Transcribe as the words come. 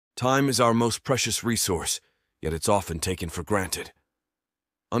Time is our most precious resource, yet it's often taken for granted.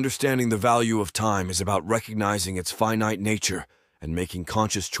 Understanding the value of time is about recognizing its finite nature and making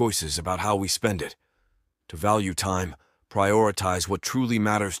conscious choices about how we spend it. To value time, prioritize what truly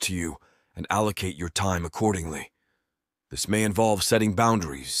matters to you and allocate your time accordingly. This may involve setting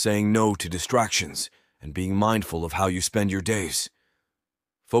boundaries, saying no to distractions, and being mindful of how you spend your days.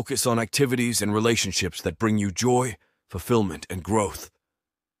 Focus on activities and relationships that bring you joy, fulfillment, and growth.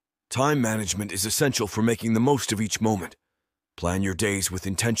 Time management is essential for making the most of each moment. Plan your days with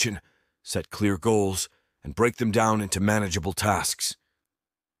intention, set clear goals, and break them down into manageable tasks.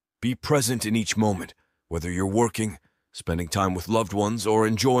 Be present in each moment, whether you're working, spending time with loved ones, or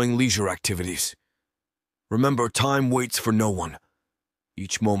enjoying leisure activities. Remember, time waits for no one.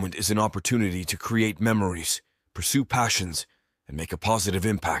 Each moment is an opportunity to create memories, pursue passions, and make a positive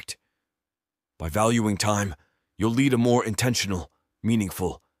impact. By valuing time, you'll lead a more intentional,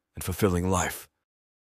 meaningful, and fulfilling life.